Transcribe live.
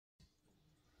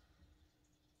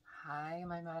Hi,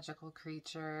 my magical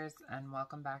creatures, and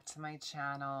welcome back to my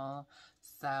channel.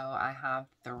 So I have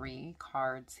 3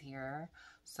 cards here.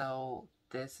 So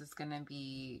this is going to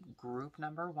be group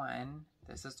number 1,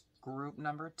 this is group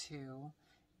number 2,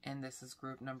 and this is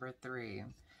group number 3.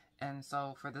 And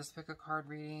so for this pick a card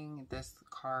reading, this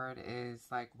card is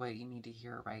like what you need to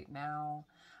hear right now.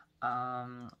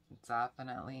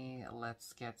 Definitely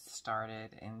let's get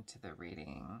started into the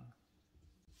reading.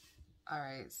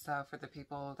 Alright, so for the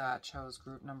people that chose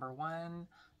group number 1,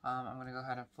 I'm going to go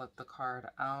ahead and flip the card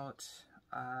out.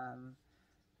 And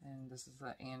this is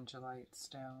the Angelite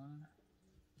stone.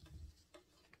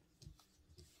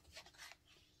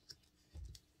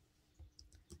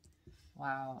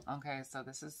 Wow, okay, so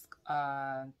this is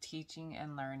teaching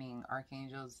and learning.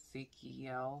 Archangel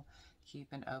Zekiel,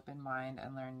 keep an open mind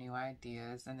and learn new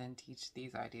ideas, and then teach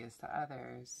these ideas to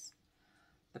others.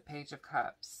 The Page of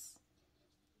Cups.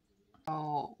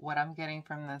 So what I'm getting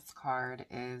from this card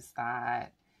is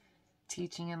that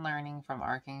teaching and learning from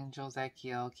Archangel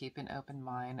Zekiel, keep an open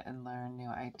mind and learn new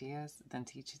ideas, then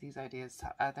teach these ideas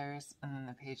to others, and then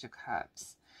the Page of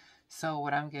Cups. So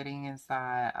what I'm getting is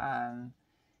that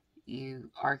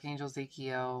Archangel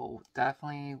Zekiel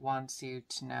definitely wants you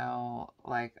to know,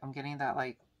 like, I'm getting that,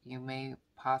 like, you may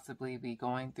possibly be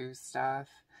going through stuff.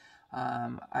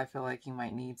 I feel like you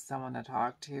might need someone to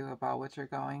talk to about what you're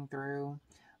going through.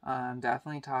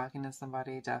 Definitely talking to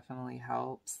somebody definitely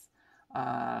helps.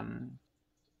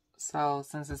 So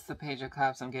since it's the Page of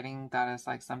Cups, I'm getting that it's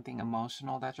like something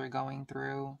emotional that you're going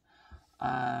through.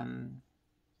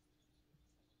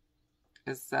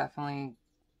 It's definitely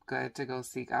good to go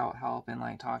seek out help and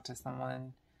like talk to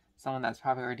someone that's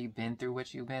probably already been through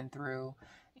what you've been through,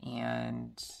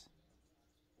 and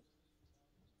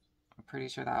I'm pretty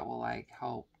sure that will like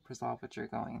help resolve what you're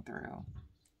going through.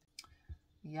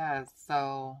 Yes,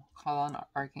 so call on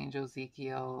Archangel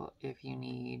Zekiel if you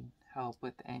need help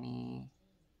with any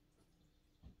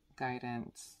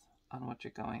guidance on what you're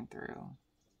going through.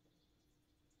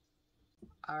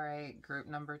 Alright, group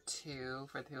number 2,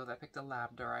 for the people that picked a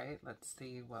labradorite, let's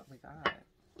see what we got.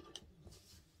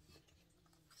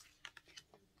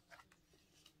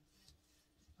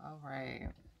 Alright,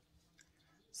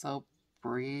 so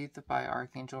Breathe by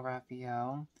Archangel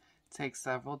Raphael. Take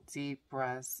several deep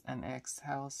breaths and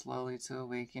exhale slowly to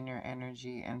awaken your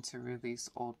energy and to release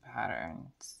old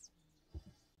patterns.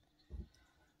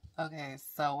 Okay,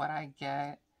 so what I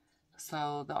get,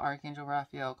 so the Archangel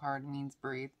Raphael card means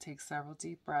breathe. Take several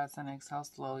deep breaths and exhale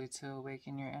slowly to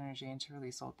awaken your energy and to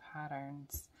release old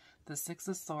patterns. The Six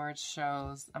of Swords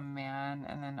shows a man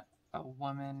and then a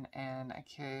woman and a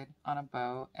kid on a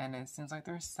boat, and it seems like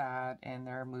they're sad and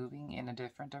they're moving in a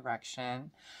different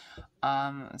direction.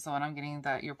 So what I'm getting,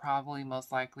 that you're probably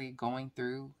most likely going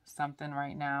through something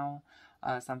right now,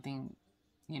 something,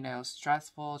 you know,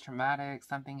 stressful, traumatic,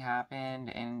 something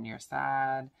happened and you're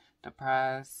sad,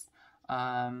 depressed.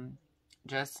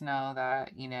 Just know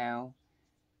that, you know,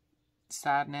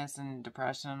 sadness and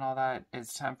depression and all that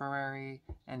is temporary,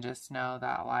 and just know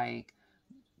that like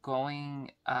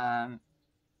going,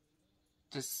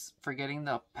 just forgetting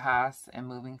the past and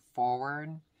moving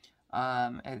forward.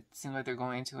 It seems like they're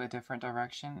going to a different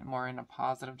direction, more in a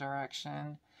positive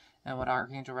direction. And what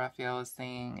Archangel Raphael is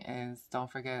saying is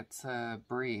don't forget to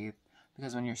breathe,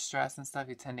 because when you're stressed and stuff,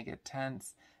 you tend to get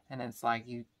tense, and it's like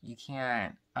you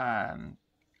can't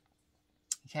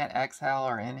exhale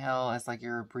or inhale. It's like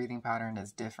your breathing pattern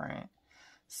is different.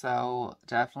 So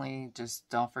definitely just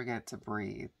don't forget to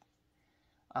breathe.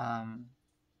 And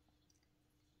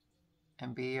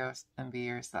be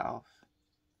yourself.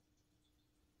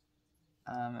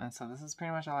 And so this is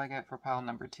pretty much all I get for pile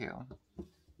number 2.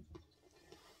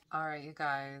 Alright, you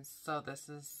guys, so this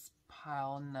is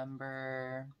pile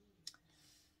number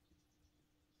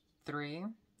 3.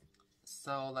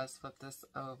 So let's flip this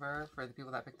over. For the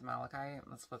people that picked the Malachite,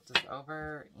 let's flip this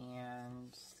over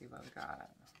and see what we got.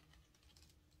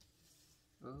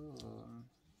 Ooh.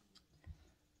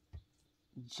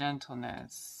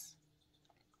 Gentleness.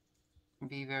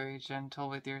 Be very gentle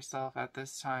with yourself at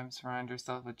this time. Surround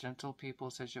yourself with gentle people,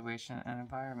 situation, and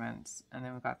environments. And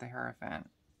then we got the Hierophant.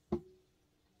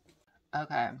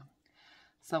 Okay.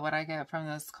 So what I get from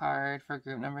this card for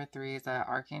group number 3 is that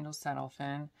Archangel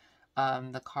Sandalphon.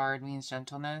 The card means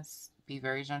gentleness. Be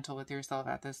very gentle with yourself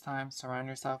at this time. Surround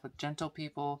yourself with gentle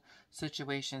people,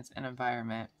 situations, and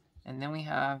environment. And then we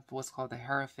have what's called the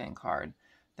Hierophant card.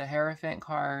 The Hierophant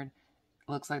card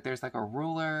looks like there's like a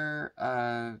ruler,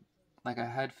 like a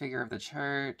head figure of the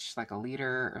church, like a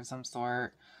leader of some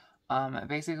sort.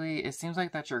 Basically, it seems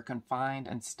like that you're confined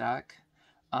and stuck.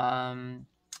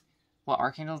 what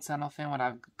Archangel Sandalphon, what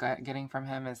I'm getting from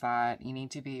him is that you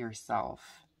need to be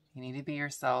yourself. You need to be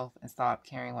yourself and stop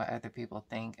caring what other people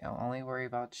think and only worry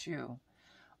about you.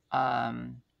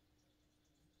 And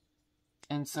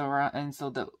so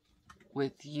the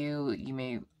with you, you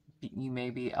may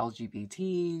be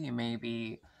LGBT, you may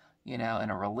be, you know, in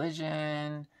a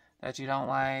religion that you don't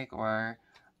like, or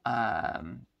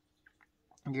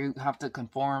you have to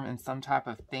conform in some type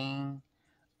of thing.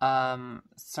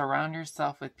 Surround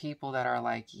yourself with people that are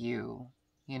like you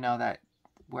know, that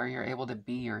where you're able to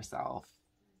be yourself,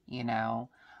 you know.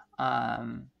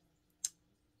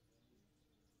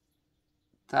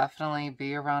 Definitely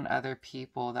be around other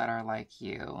people that are like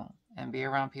you, and be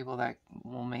around people that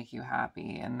will make you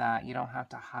happy and that you don't have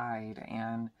to hide.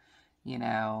 And, you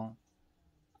know,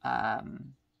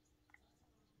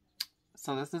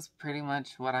 so this is pretty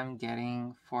much what I'm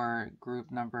getting for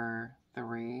group number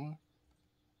 3.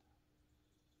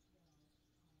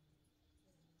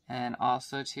 And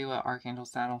also, too, what Archangel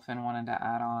Sandalphon wanted to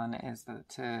add on is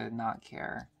to not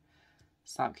care.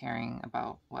 Stop caring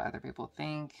about what other people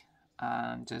think.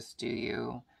 Just do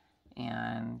you,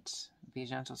 and be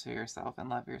gentle to yourself and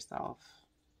love yourself.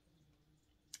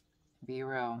 Be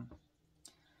real.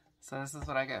 So this is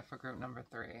what I get for group number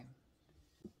 3.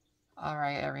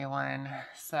 Alright, everyone.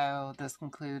 So this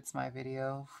concludes my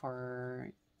video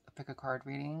for Pick a Card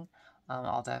reading.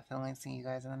 I'll definitely see you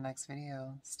guys in the next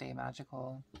video. Stay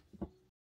magical.